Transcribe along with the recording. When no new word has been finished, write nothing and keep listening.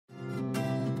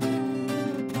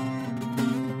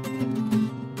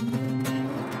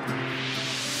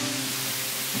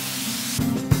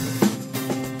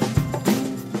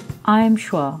I'm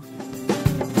Shwa,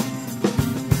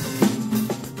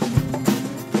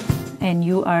 and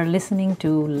you are listening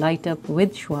to Light Up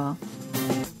with Shwa,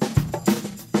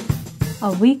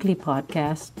 a weekly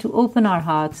podcast to open our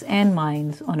hearts and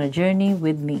minds on a journey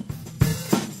with me.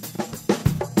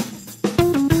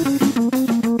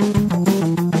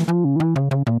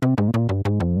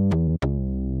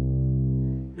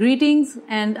 Greetings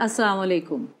and Assalamu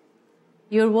Alaikum.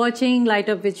 You're watching Light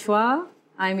Up with Shwa.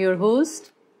 I'm your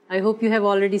host. I hope you have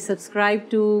already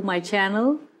subscribed to my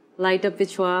channel,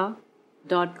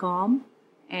 lightupwithshwa.com,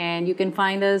 and you can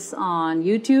find us on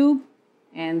YouTube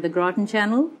and the Groton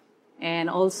channel, and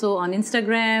also on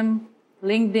Instagram,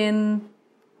 LinkedIn.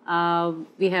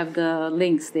 We have the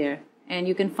links there. And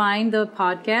you can find the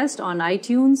podcast on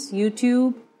iTunes,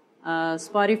 YouTube,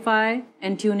 Spotify,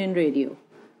 and TuneIn Radio.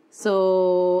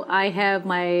 So I have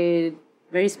my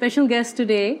very special guest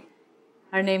today.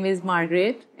 Her name is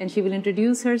Margaret, and she will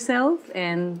introduce herself,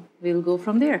 and we'll go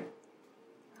from there.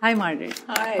 Hi, Margaret.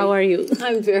 Hi. How are you?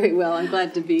 I'm very well. I'm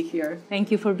glad to be here. Thank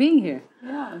you for being here.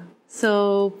 Yeah.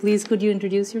 So please, could you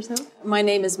introduce yourself? My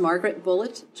name is Margaret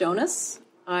Bullitt-Jonas.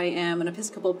 I am an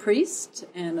Episcopal priest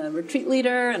and a retreat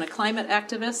leader and a climate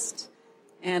activist.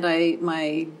 And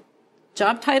my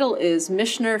job title is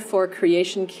Missioner for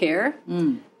Creation Care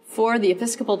for the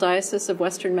Episcopal Diocese of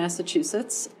Western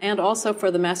Massachusetts and also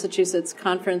for the Massachusetts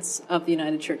Conference of the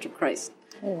United Church of Christ.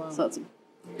 Oh, wow. So it's a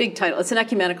big title. It's an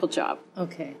ecumenical job.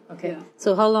 Okay. Yeah.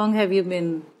 So how long have you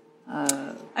been...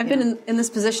 I've been in this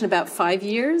position about 5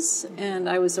 years, and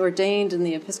I was ordained in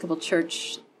the Episcopal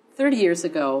Church 30 years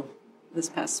ago this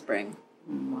past spring.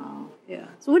 Wow. Yeah.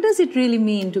 So what does it really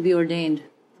mean to be ordained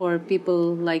for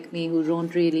people like me who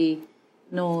don't really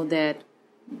know that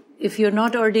if you're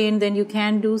not ordained, then you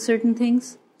can do certain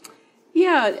things?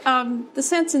 Yeah, the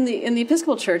sense in the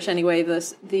Episcopal Church, anyway,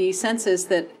 the sense is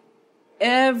that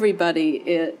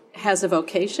everybody has a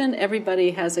vocation,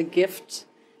 everybody has a gift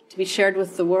to be shared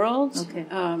with the world, Okay.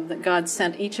 That God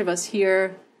sent each of us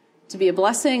here to be a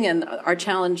blessing, and our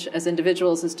challenge as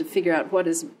individuals is to figure out what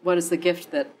is the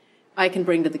gift that I can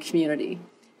bring to the community.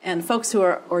 And folks who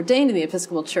are ordained in the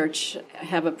Episcopal Church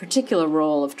have a particular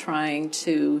role of trying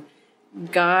to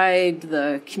guide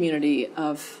the community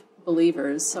of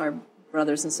believers, our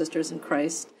brothers and sisters in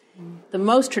Christ. The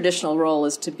most traditional role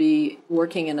is to be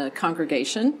working in a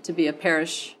congregation, to be a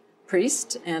parish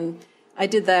priest, and I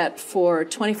did that for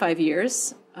 25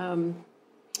 years.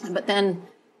 But then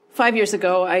 5 years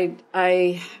ago,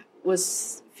 I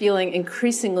was feeling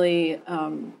increasingly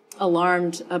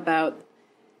alarmed about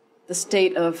the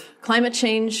state of climate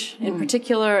change in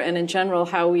particular, and in general,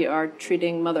 how we are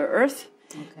treating Mother Earth.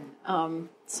 Okay.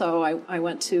 So I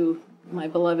went to my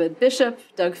beloved bishop,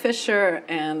 Doug Fisher,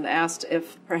 and asked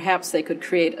if perhaps they could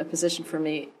create a position for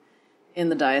me in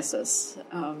the diocese.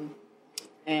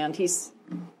 And he's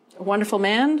a wonderful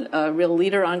man, a real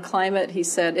leader on climate. He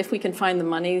said, if we can find the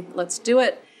money, let's do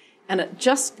it. And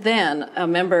just then, a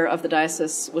member of the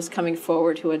diocese was coming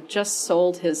forward who had just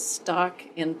sold his stock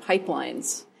in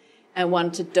pipelines and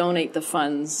wanted to donate the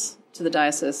funds to the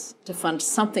diocese to fund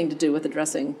something to do with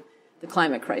addressing the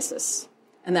climate crisis.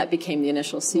 And that became the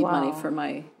initial seed money for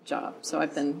my job. So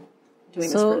I've been doing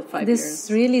this for 5 years. So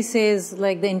this really says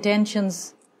like the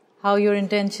intentions, how your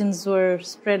intentions were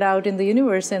spread out in the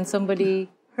universe, and somebody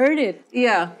heard it.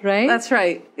 Yeah. Right? That's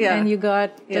right. Yeah. And you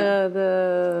got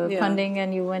the funding,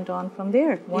 and you went on from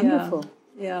there. Wonderful.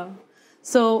 Yeah.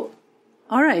 So,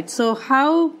 all right. So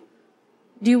how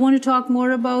do you want to talk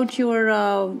more about your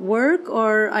work,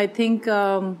 or I think,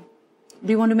 do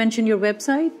you want to mention your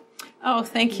website? Oh,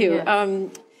 thank you. Yeah.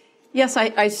 Yes,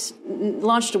 I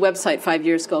launched a website 5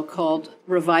 years ago called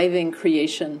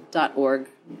revivingcreation.org,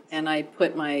 and I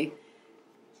put my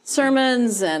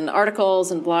sermons and articles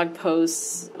and blog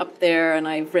posts up there, and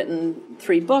I've written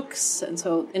 3 books, and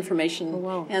so information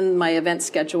and my event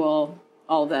schedule,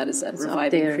 all of that is at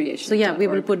revivingcreation.org. So yeah, we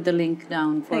will put the link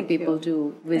down for people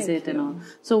to visit and all.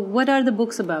 So what are the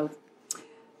books about?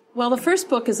 Well, the first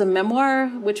book is a memoir,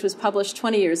 which was published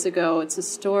 20 years ago. It's a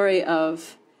story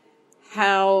of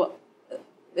how,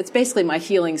 it's basically my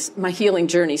healing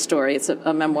journey story. It's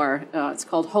a memoir. It's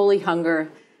called Holy Hunger,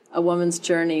 A Woman's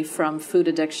Journey from Food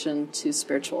Addiction to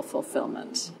Spiritual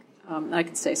Fulfillment. I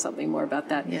could say something more about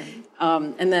that. Yeah.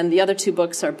 And then the other 2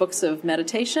 books are books of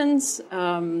meditations.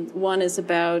 One is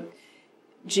about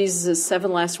Jesus'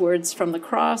 7 last words from the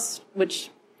cross, which...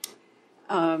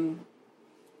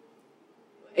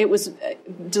 it was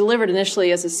delivered initially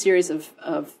as a series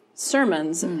of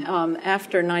sermons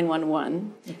after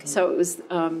 9/11. Okay. So it was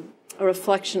a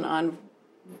reflection on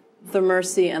the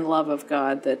mercy and love of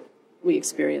God that we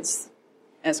experience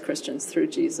as Christians through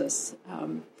Jesus.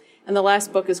 And the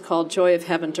last book is called Joy of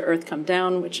Heaven to Earth Come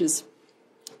Down, which is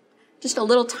just a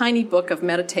little tiny book of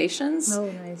meditations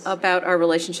about our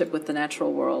relationship with the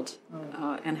natural world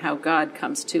and how God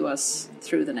comes to us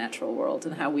through the natural world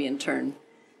and how we in turn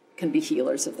can be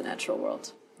healers of the natural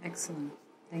world. Excellent.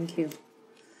 Thank you.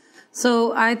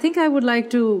 So I think I would like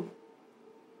to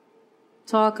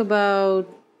talk about,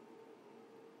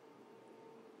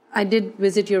 I did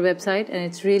visit your website and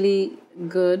it's really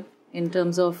good in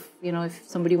terms of, if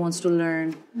somebody wants to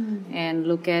learn and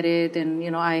look at it.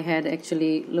 And, I had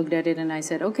actually looked at it and I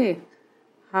said, okay,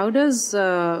 how does,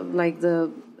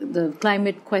 the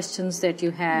climate questions that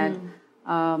you had,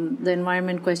 the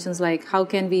environment questions, like how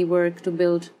can we work to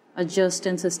build a just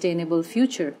and sustainable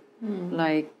future?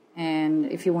 And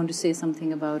if you want to say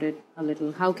something about it a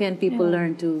little, how can people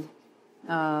learn to,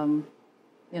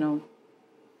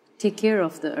 take care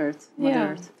of the earth,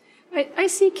 Mother Earth? I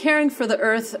see caring for the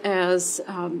earth as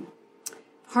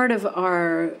part of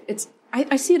our,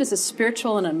 I see it as a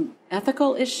spiritual and an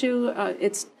ethical issue.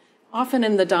 It's often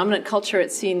in the dominant culture,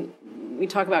 it's seen, we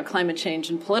talk about climate change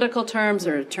in political terms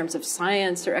or in terms of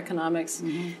science or economics.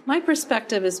 My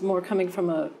perspective is more coming from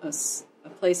a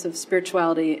place of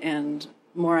spirituality and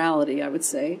morality, I would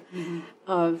say,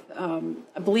 of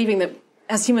believing that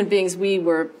as human beings, we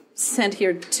were sent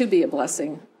here to be a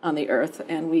blessing on the earth,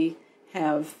 and we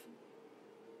have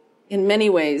in many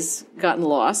ways gotten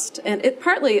lost. And it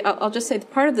partly, I'll just say,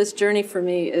 part of this journey for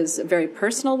me is a very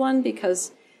personal one,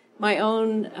 because my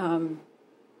own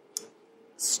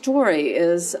story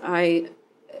is I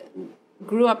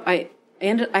grew up, I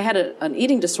had an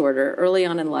eating disorder early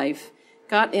on in life,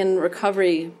 got in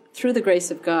recovery through the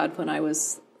grace of God when I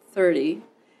was 30,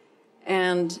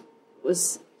 and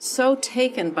was so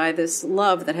taken by this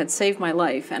love that had saved my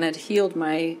life and had healed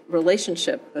my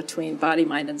relationship between body,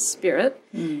 mind, and spirit,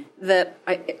 that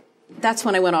that's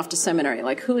when I went off to seminary.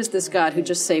 Like, who is this God who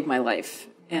just saved my life?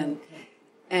 And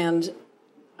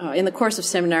in the course of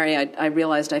seminary, I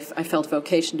realized I felt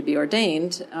vocation to be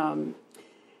ordained,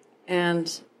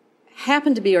 and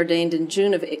happened to be ordained in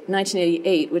June of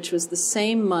 1988, which was the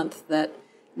same month that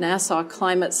NASA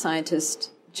climate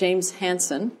scientist James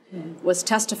Hansen was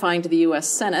testifying to the U.S.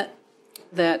 Senate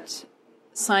that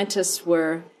scientists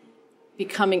were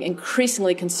becoming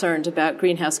increasingly concerned about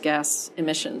greenhouse gas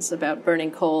emissions, about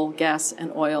burning coal, gas,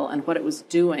 and oil, and what it was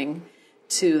doing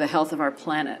to the health of our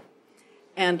planet.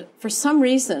 And for some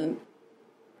reason,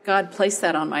 God placed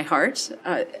that on my heart,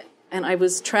 and I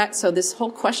was so this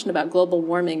whole question about global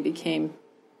warming became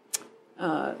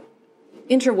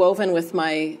interwoven with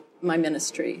my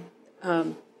ministry.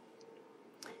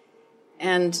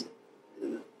 And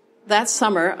that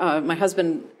summer, my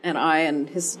husband and I and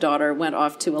his daughter went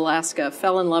off to Alaska,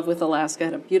 fell in love with Alaska,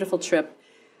 had a beautiful trip.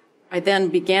 I then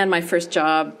began my first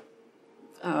job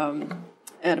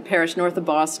at a parish north of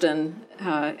Boston,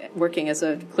 working as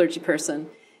a clergy person.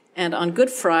 And on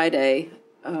Good Friday,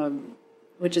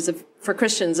 which is, for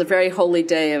Christians, a very holy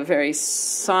day, a very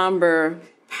somber,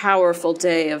 powerful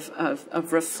day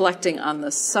of reflecting on the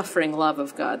suffering love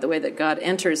of God, the way that God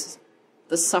enters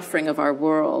the suffering of our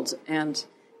world and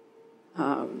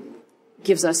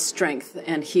gives us strength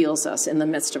and heals us in the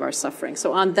midst of our suffering.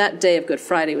 So on that day of Good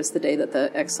Friday was the day that the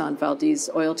Exxon Valdez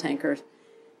oil tanker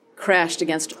crashed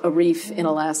against a reef in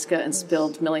Alaska and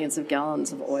spilled millions of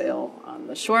gallons of oil on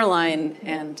the shoreline.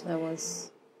 And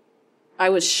I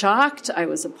was shocked. I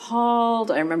was appalled.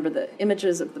 I remember the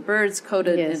images of the birds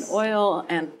coated in oil.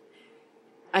 And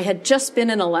I had just been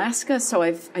in Alaska, so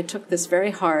I took this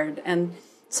very hard. And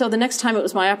so the next time it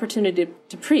was my opportunity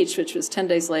to preach, which was 10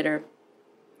 days later,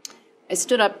 I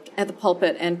stood up at the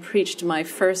pulpit and preached my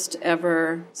first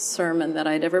ever sermon that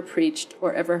I'd ever preached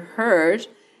or ever heard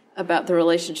about the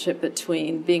relationship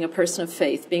between being a person of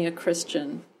faith, being a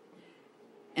Christian,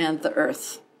 and the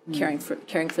earth, caring for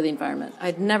the environment.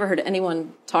 I'd never heard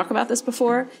anyone talk about this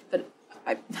before, but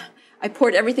I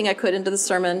poured everything I could into the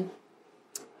sermon.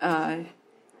 At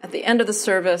the end of the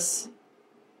service,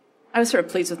 I was sort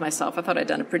of pleased with myself. I thought I'd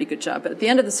done a pretty good job. But at the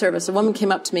end of the service, a woman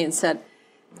came up to me and said,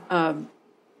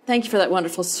 thank you for that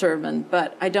wonderful sermon,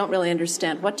 but I don't really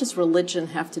understand. What does religion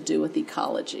have to do with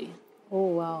ecology? Oh,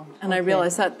 wow. And I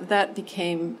realized that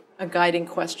became a guiding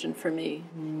question for me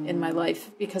in my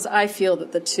life, because I feel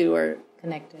that the two are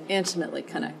connected, intimately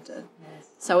connected. Yes.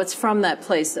 So it's from that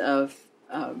place of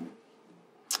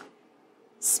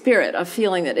spirit, of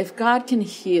feeling that if God can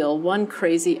heal one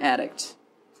crazy addict,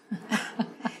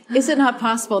 is it not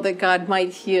possible that God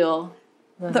might heal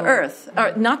the earth?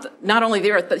 Or not only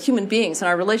the earth, but human beings and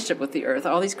our relationship with the earth,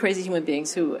 all these crazy human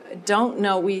beings who don't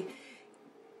know.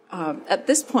 At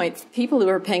this point, people who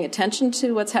are paying attention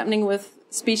to what's happening with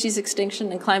species extinction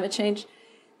and climate change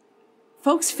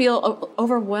folks feel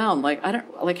overwhelmed.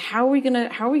 Like, how are we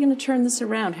gonna turn this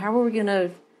around? How are we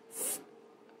gonna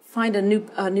find a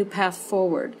new path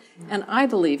forward? And I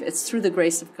believe it's through the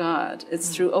grace of God.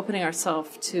 It's through opening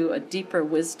ourselves to a deeper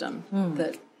wisdom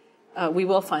that we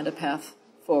will find a path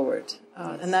forward.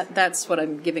 And that's what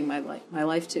I'm giving my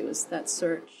life to, is that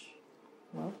search.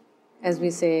 Well, as we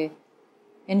say,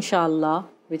 inshallah,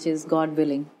 which is God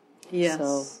willing. Yes.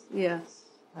 So yes.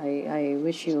 I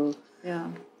wish you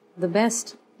the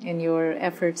best in your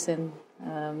efforts, and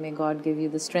may God give you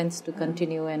the strength to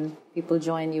continue, and people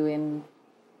join you in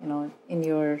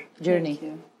your journey. Thank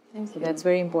you. Thank you. That's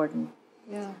very important.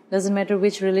 Yeah. Doesn't matter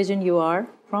which religion you are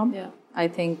from. Yeah. I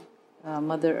think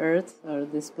Mother Earth, or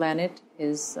this planet,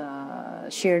 is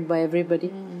shared by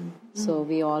everybody. So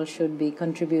we all should be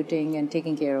contributing and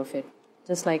taking care of it,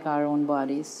 just like our own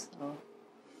bodies. So,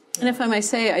 and if I may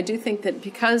say, I do think that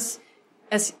because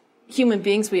as human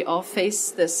beings we all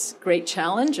face this great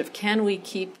challenge of, can we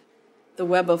keep the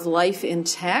web of life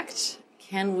intact?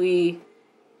 Can we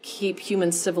keep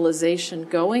human civilization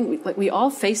going? We all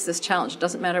face this challenge. It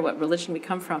doesn't matter what religion we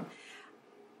come from.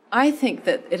 I think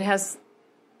that it has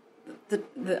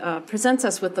presents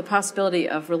us with the possibility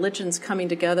of religions coming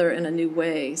together in a new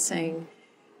way, saying,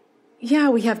 yeah,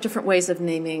 we have different ways of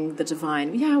naming the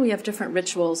divine. Yeah, we have different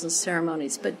rituals and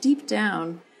ceremonies, but deep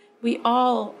down, we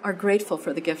all are grateful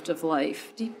for the gift of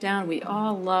life. Deep down, we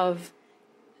all love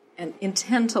and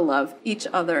intend to love each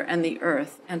other and the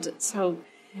earth. And so,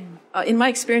 in my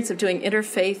experience of doing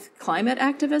interfaith climate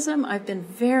activism, I've been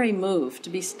very moved to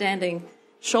be standing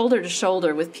shoulder to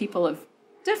shoulder with people of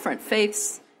different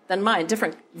faiths than mine,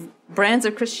 different brands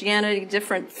of Christianity,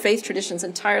 different faith traditions,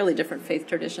 entirely different faith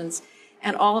traditions,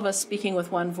 and all of us speaking with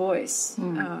one voice,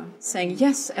 saying,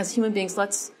 yes, as human beings,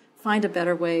 let's find a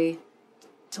better way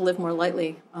to live more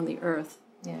lightly on the earth.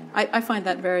 Yeah, I find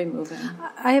that very moving.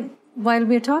 While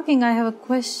we're talking, I have a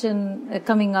question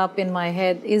coming up in my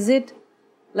head. Is it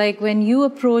like, when you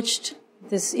approached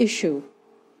this issue,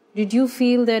 did you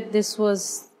feel that this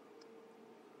was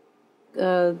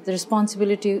the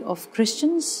responsibility of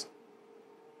Christians,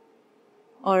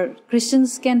 or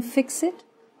Christians can fix it?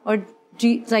 Or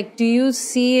do you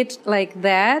see it like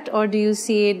that, or do you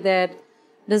see it that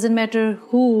doesn't matter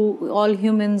who, all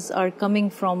humans are coming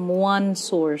from one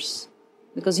source?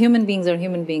 Because human beings are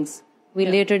human beings. We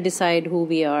later decide who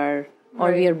we are,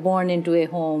 or we are born into a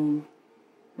home,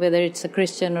 whether it's a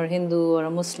Christian or Hindu or a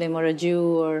Muslim or a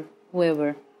Jew or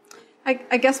whoever.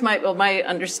 I guess my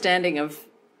understanding of,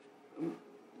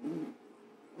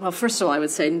 well, first of all, I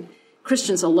would say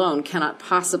Christians alone cannot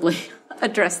possibly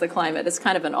address the climate. It's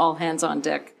kind of an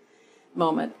all-hands-on-deck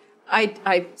moment.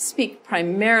 I speak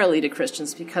primarily to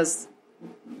Christians because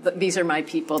these are my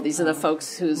people. These are the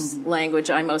folks whose language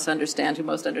I most understand, who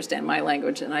most understand my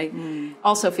language. And I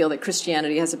also feel that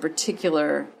Christianity has a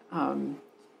particular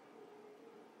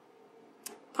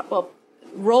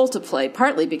role to play,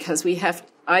 partly because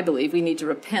I believe we need to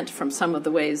repent from some of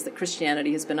the ways that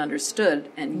Christianity has been understood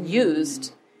and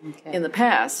used in the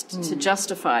past to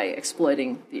justify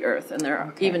exploiting the earth. And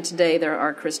even today there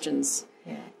are Christians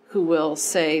who will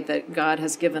say that God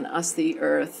has given us the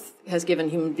earth, has given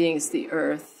human beings the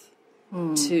earth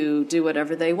to do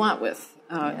whatever they want with.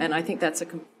 And I think that's a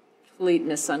complete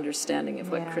misunderstanding of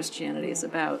what Christianity is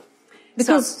about.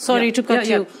 Because, sorry to cut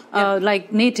you,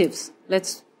 like natives,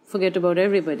 let's forget about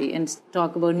everybody and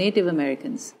talk about Native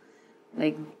Americans.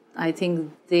 Like, I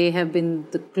think they have been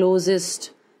the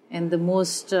closest and the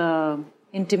most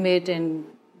intimate and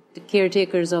the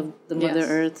caretakers of the Mother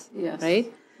Earth,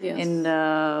 right? Yes. And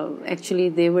actually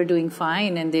they were doing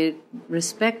fine, and they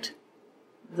respect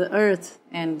the earth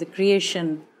and the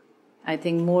creation, I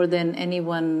think, more than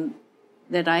anyone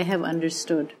that I have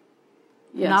understood.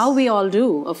 Yes. Now we all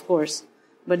do, of course,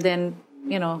 but then,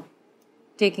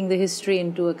 taking the history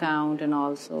into account and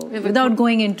also, without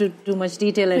going into too much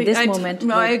detail at this moment.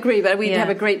 No, I agree, but we have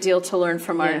a great deal to learn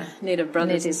from our Native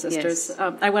brothers and sisters.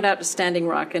 Yes. I went out to Standing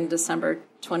Rock in December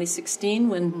 2016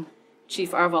 when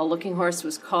Chief Arval Lookinghorse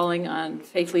was calling on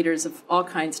faith leaders of all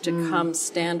kinds to come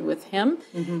stand with him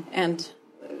and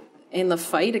in the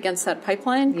fight against that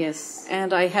pipeline. Yes.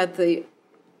 And I had the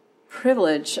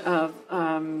privilege of,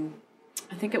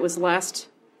 I think it was last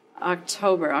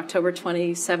October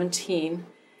 2017,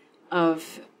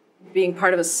 of being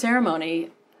part of a ceremony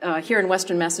here in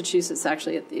Western Massachusetts,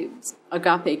 actually, at the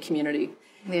Agape community.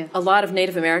 Yeah. A lot of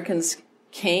Native Americans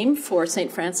came for St.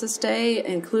 Francis Day,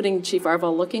 including Chief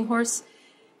Arval Lookinghorse,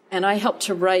 and I helped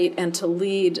to write and to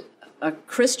lead a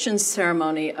Christian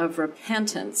ceremony of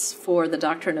repentance for the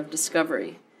doctrine of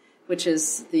discovery, which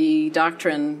is the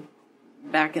doctrine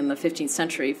back in the 15th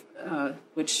century,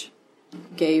 which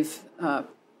gave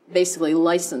basically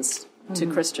license to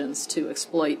Christians to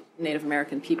exploit Native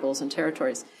American peoples and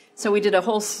territories. So we did a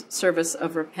whole service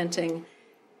of repenting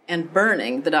and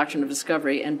burning the doctrine of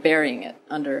discovery and burying it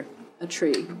under a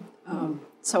tree.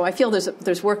 So I feel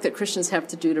there's work that Christians have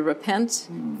to do to repent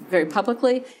very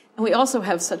publicly, and we also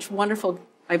have such wonderful,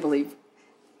 I believe,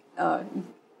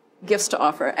 gifts to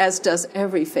offer, as does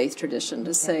every faith tradition,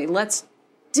 to say, let's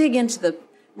dig into the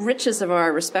riches of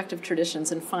our respective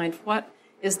traditions and find what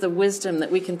is the wisdom that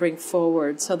we can bring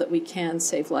forward so that we can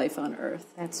save life on earth.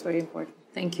 That's very important.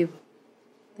 Thank you.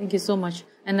 Thank you so much.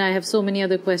 And I have so many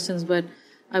other questions, but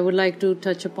I would like to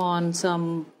touch upon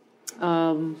some.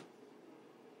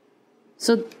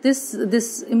 So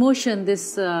this emotion,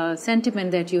 this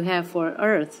sentiment that you have for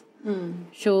Earth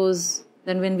shows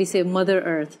that when we say Mother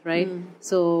Earth, right?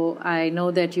 So I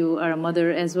know that you are a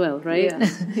mother as well, right?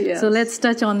 Yes. Yes. So let's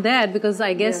touch on that, because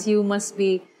I guess you must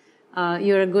be,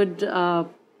 you're a good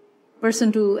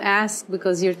person to ask,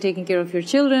 because you're taking care of your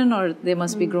children, or they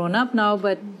must be grown up now,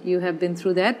 but you have been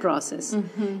through that process.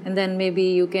 And then maybe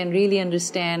you can really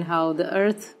understand how the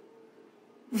Earth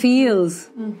feels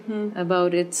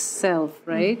about itself,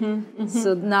 right?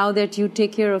 So now that you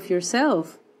take care of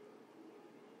yourself,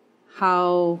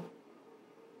 do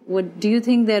you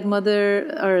think that Mother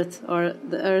Earth, or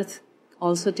the Earth,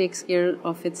 also takes care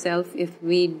of itself if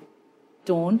we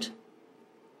don't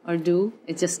or do?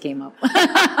 It just came up.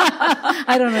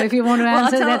 I don't know if you want to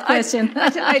answer that question.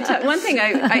 One thing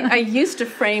I used to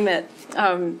frame it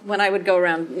when I would go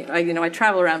around. I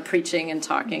travel around preaching and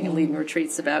talking and leading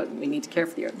retreats about we need to care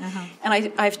for the earth.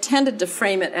 And I've tended to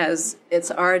frame it as it's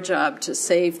our job to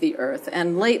save the earth.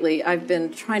 And lately, I've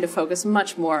been trying to focus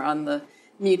much more on the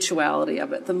mutuality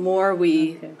of it. The more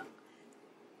we,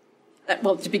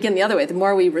 to begin the other way, the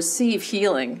more we receive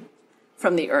healing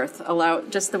from the earth, allow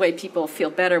just the way people feel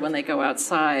better when they go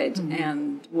outside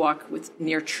and walk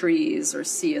near trees or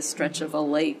see a stretch of a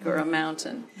lake or a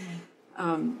mountain.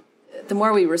 The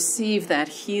more we receive that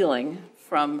healing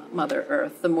from Mother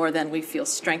Earth, the more then we feel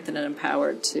strengthened and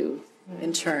empowered to,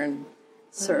 in turn,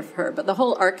 serve her. But the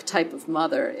whole archetype of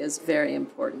mother is very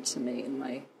important to me in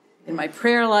my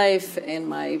prayer life, in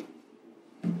my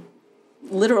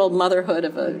literal motherhood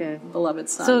of a beloved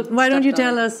son. So why don't you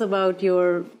tell us about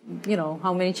your,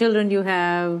 how many children you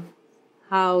have,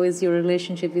 how is your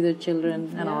relationship with your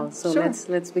children and all. So sure.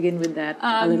 let's begin with that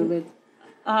a little bit.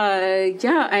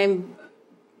 I'm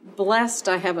blessed.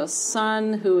 I have a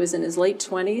son who is in his late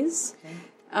 20s.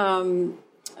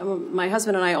 My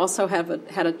husband and I also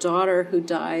had a daughter who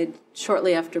died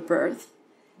shortly after birth.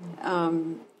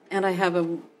 And I have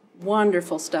a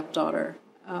wonderful stepdaughter,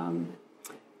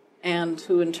 and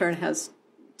who in turn has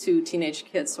 2 teenage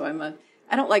kids. So I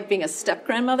don't like being a step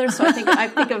grandmother. So I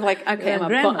think of like, okay,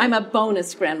 I'm a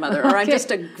bonus grandmother, or I'm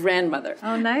just a grandmother.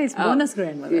 Oh, nice, bonus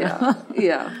grandmother.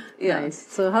 Yeah. Nice.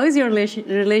 So how is your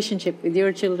relationship with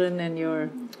your children and your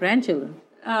grandchildren?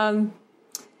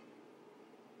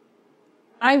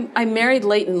 I married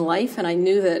late in life, and I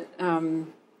knew that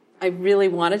I really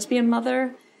wanted to be a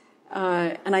mother.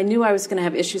 And I knew I was going to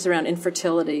have issues around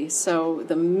infertility. So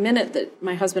the minute that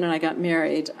my husband and I got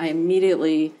married, I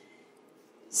immediately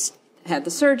had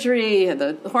the surgery, had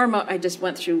the hormone.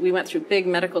 We went through big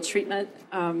medical treatment.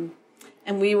 And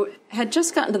we had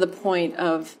just gotten to the point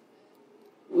of,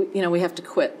 we have to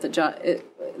quit the job.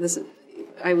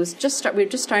 We were just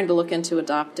starting to look into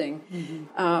adopting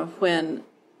when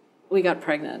we got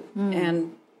pregnant.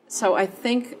 And so I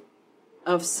think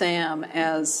of Sam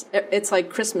as, it's like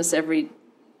Christmas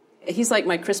he's like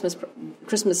my Christmas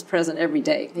present every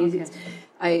day.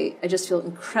 I just feel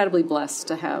incredibly blessed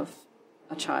to have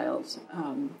a child.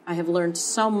 I have learned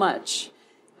so much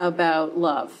about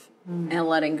love and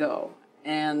letting go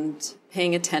and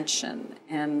paying attention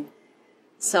and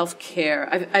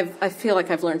self-care. I feel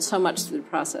like I've learned so much through the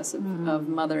process of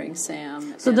mothering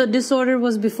Sam. So the disorder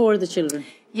was before the children?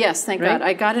 Yes, thank God.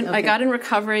 I got in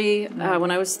recovery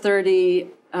when I was 30,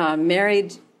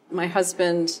 married my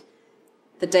husband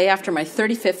the day after my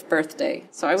 35th birthday.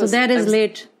 So I was. So that is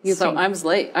late, you think? So I was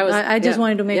late. I just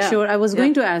wanted to make sure. I was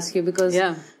going to ask you, because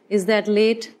is that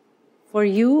late for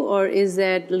you, or is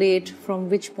that late from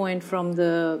which point, from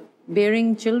the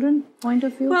bearing children point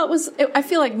of view? Well, I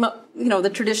feel like,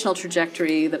 the traditional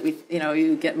trajectory that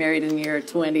you get married in your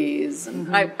 20s.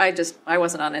 And I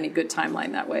wasn't on any good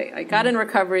timeline that way. I got in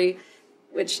recovery,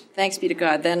 which, thanks be to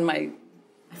God, then I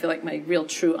feel like my real,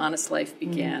 true, honest life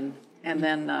began. And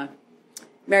then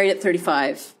married at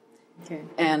 35.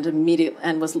 And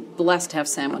was blessed to have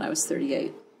Sam when I was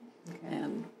 38.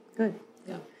 Good.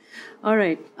 All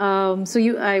right.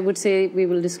 So I would say we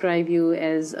will describe you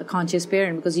as a conscious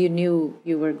parent because you knew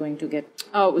you were going to get.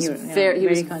 Oh, it was he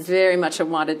was very much a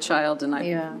wanted child, and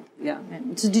Yeah.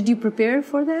 And so did you prepare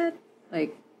for that,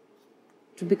 like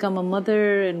to become a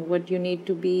mother and what you need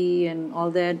to be and all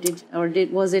that?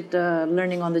 Was it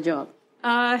learning on the job?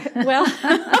 Well,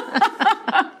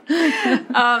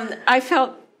 I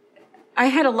felt I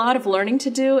had a lot of learning to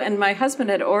do, and my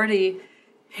husband had already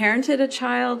parented a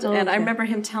child, and I remember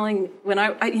him telling when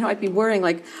I'd be worrying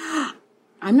like,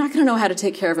 I'm not going to know how to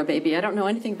take care of a baby. I don't know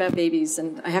anything about babies,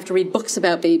 and I have to read books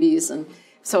about babies, and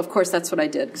so of course that's what I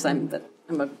did because I'm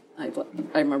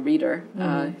a reader.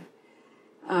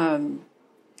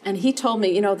 And he told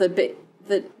me,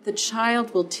 the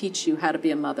child will teach you how to be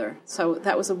a mother. So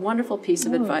that was a wonderful piece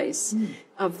of advice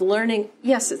of learning.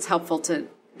 Yes, it's helpful to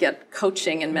get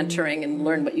coaching and mentoring and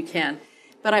learn what you can.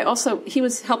 But he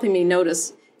was helping me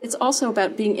notice it's also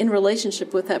about being in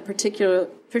relationship with that particular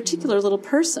little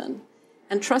person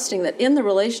and trusting that in the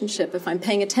relationship, if I'm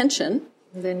paying attention,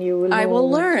 then you will I will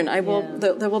learn.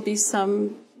 There will be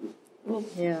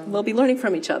we'll be learning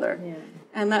from each other. Yeah.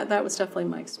 And that was definitely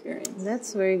my experience.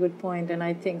 That's a very good point, and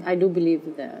I do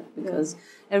believe that because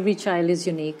every child is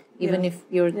unique. Even if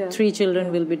your 3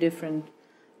 children will be different,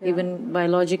 even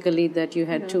biologically that you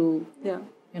had to,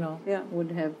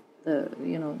 would have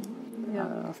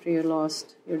after you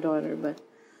lost your daughter. But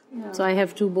so I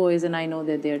have 2 boys, and I know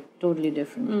that they're totally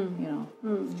different.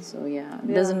 So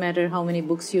it doesn't matter how many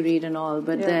books you read and all,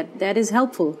 but that is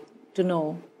helpful to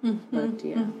know. But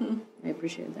I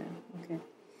appreciate that. Okay.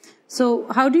 So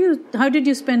how did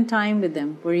you spend time with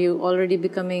them? Were you already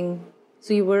becoming?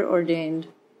 So you were ordained.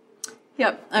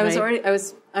 Yep, I was already. I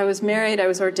was married. I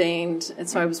was ordained, and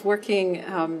so I was working.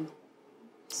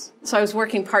 So I was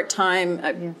working part time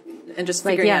and just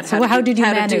figuring out how to do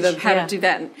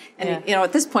that. And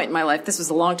at this point in my life, this was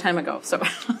a long time ago. So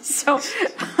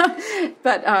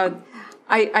but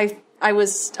I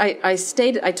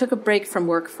stayed. I took a break from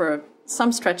work for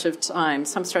some stretch of time,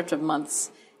 some stretch of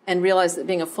months. And realized that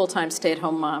being a full-time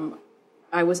stay-at-home mom,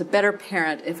 I was a better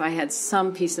parent if I had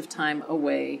some piece of time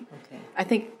away. Okay. I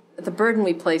think the burden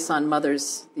we place on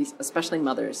mothers, especially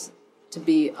mothers, to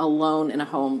be alone in a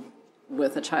home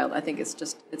with a child, I think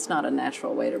it's not a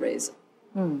natural way to raise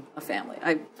a family.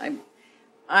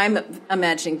 I'm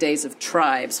imagining days of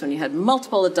tribes when you had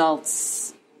multiple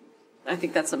adults. I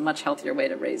think that's a much healthier way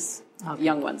to raise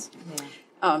young ones. Yeah.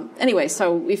 Anyway,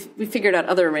 so we figured out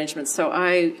other arrangements so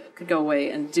I could go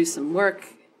away and do some work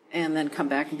and then come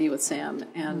back and be with Sam.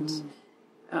 And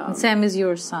Sam is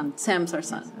your son. Sam's our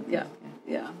son. Yes,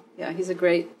 okay. Yeah. He's a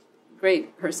great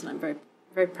person. I'm very,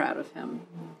 very proud of him.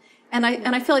 And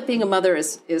I feel like being a mother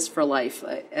is for life,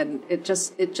 and it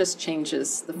just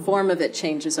changes. The form of it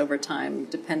changes over time,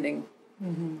 depending.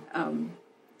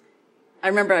 I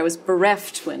remember I was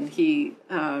bereft when he.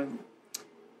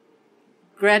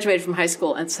 Graduated from high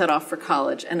school and set off for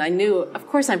college. And I knew, of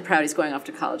course, I'm proud he's going off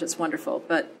to college. It's wonderful.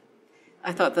 But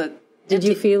I thought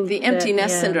you feel the empty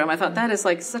nest syndrome? I thought that is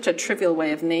like such a trivial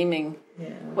way of naming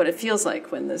what it feels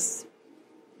like when this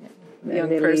young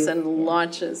person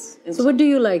launches. So what do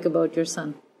you like about your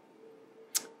son?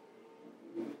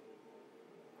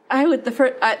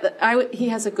 He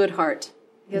has a good heart.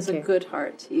 He has a good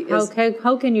heart.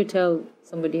 How can you tell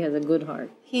somebody has a good heart?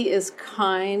 He is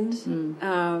kind.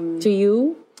 To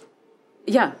you?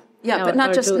 Yeah, but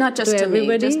not just to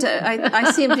everybody? Me.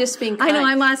 I see him just being kind. I know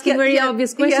I'm asking very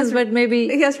obvious questions, but maybe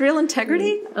he has real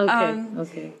integrity.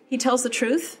 Okay. He tells the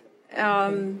truth.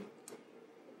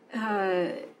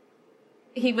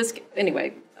 He was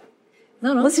anyway.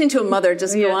 No. Listening to a mother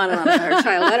just go on and on about her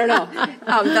child. I don't know.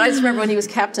 But I just remember when he was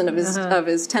captain of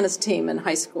his tennis team in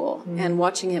high school and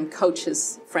watching him coach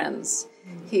his friends.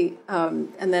 He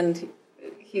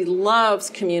loves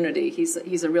community.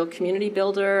 He's a real community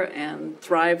builder and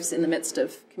thrives in the midst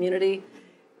of community.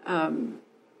 And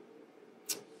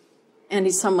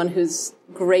he's someone who's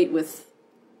great with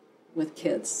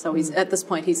kids. So at this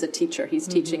point he's a teacher. He's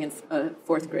teaching in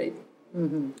fourth grade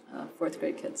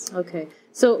kids. Okay.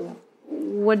 So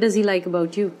what does he like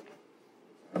about you?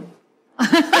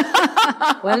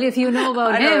 Well, if you know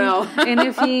about him, and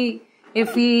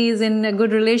if he is in a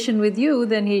good relation with you,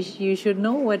 then you should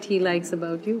know what he likes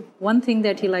about you. One thing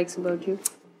that he likes about you.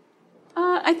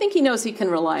 I think he knows he can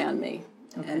rely on me,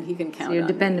 and he can count on me. You're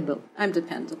dependable. I'm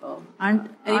dependable.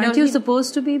 Aren't you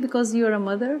supposed to be because you're a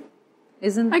mother?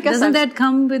 Doesn't that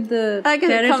come with the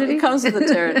territory? It comes with the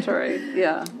territory.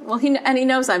 Yeah. Well, he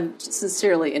knows I'm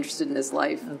sincerely interested in his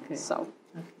life. Okay. So,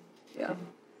 yeah.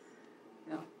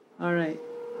 All right.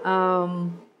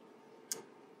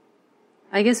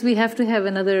 I guess we have to have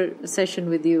another session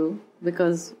with you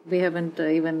because we haven't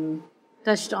even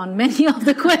touched on many of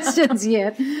the questions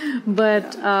yet.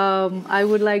 But I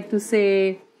would like to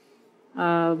say,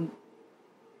 how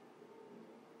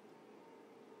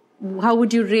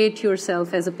would you rate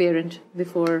yourself as a parent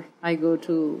before I go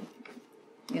to,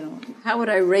 How would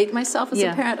I rate myself as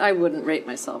a parent? I wouldn't rate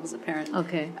myself as a parent.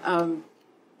 Okay. I'm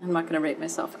not going to rate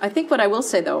myself. I think what I will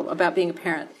say, though, about being a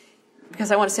parent,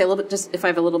 because I want to say a little bit, just if I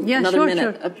have another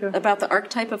minute, sure. about the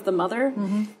archetype of the mother.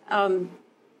 One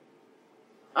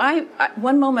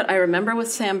moment I remember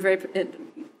with Sam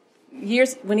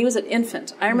years when he was an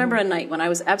infant. I remember a night when I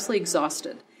was absolutely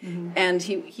exhausted, and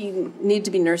he needed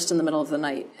to be nursed in the middle of the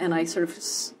night, and I sort of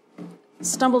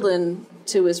stumbled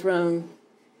into his room,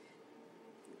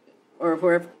 or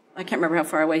wherever, I can't remember how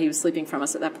far away he was sleeping from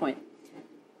us at that point.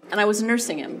 And I was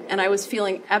nursing him, and I was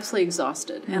feeling absolutely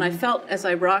exhausted. And I felt, as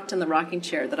I rocked in the rocking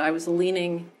chair, that I was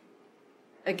leaning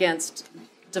against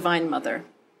Divine Mother.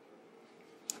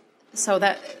 So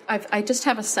that I just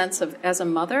have a sense of, as a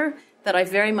mother, that I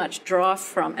very much draw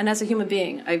from, and as a human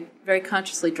being, I very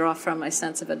consciously draw from my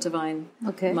sense of a Divine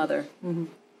Mother. And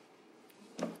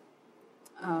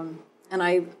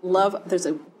I love, there's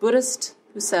a Buddhist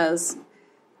who says,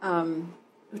 who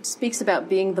speaks about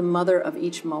being the mother of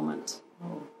each moment.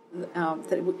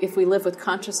 That if we live with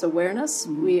conscious awareness,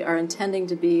 we are intending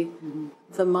to be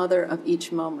the mother of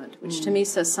each moment, which to me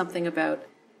says something about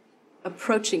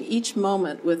approaching each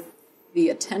moment with the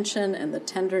attention and the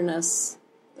tenderness,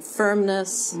 the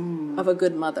firmness of a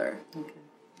good mother. Okay.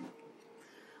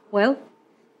 Well,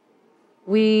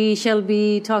 we shall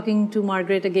be talking to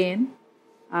Margaret again.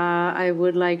 I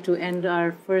would like to end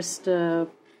our first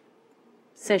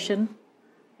session.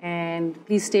 And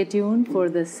please stay tuned for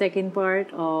the second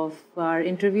part of our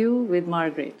interview with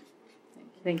Margaret.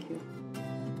 Thank you.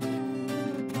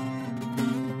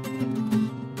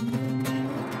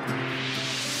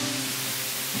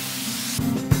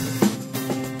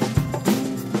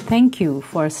 Thank you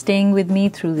for staying with me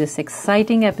through this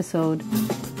exciting episode.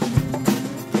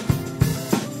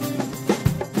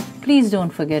 Please don't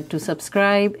forget to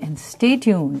subscribe and stay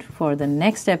tuned for the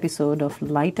next episode of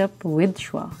Light Up with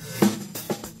Shwa.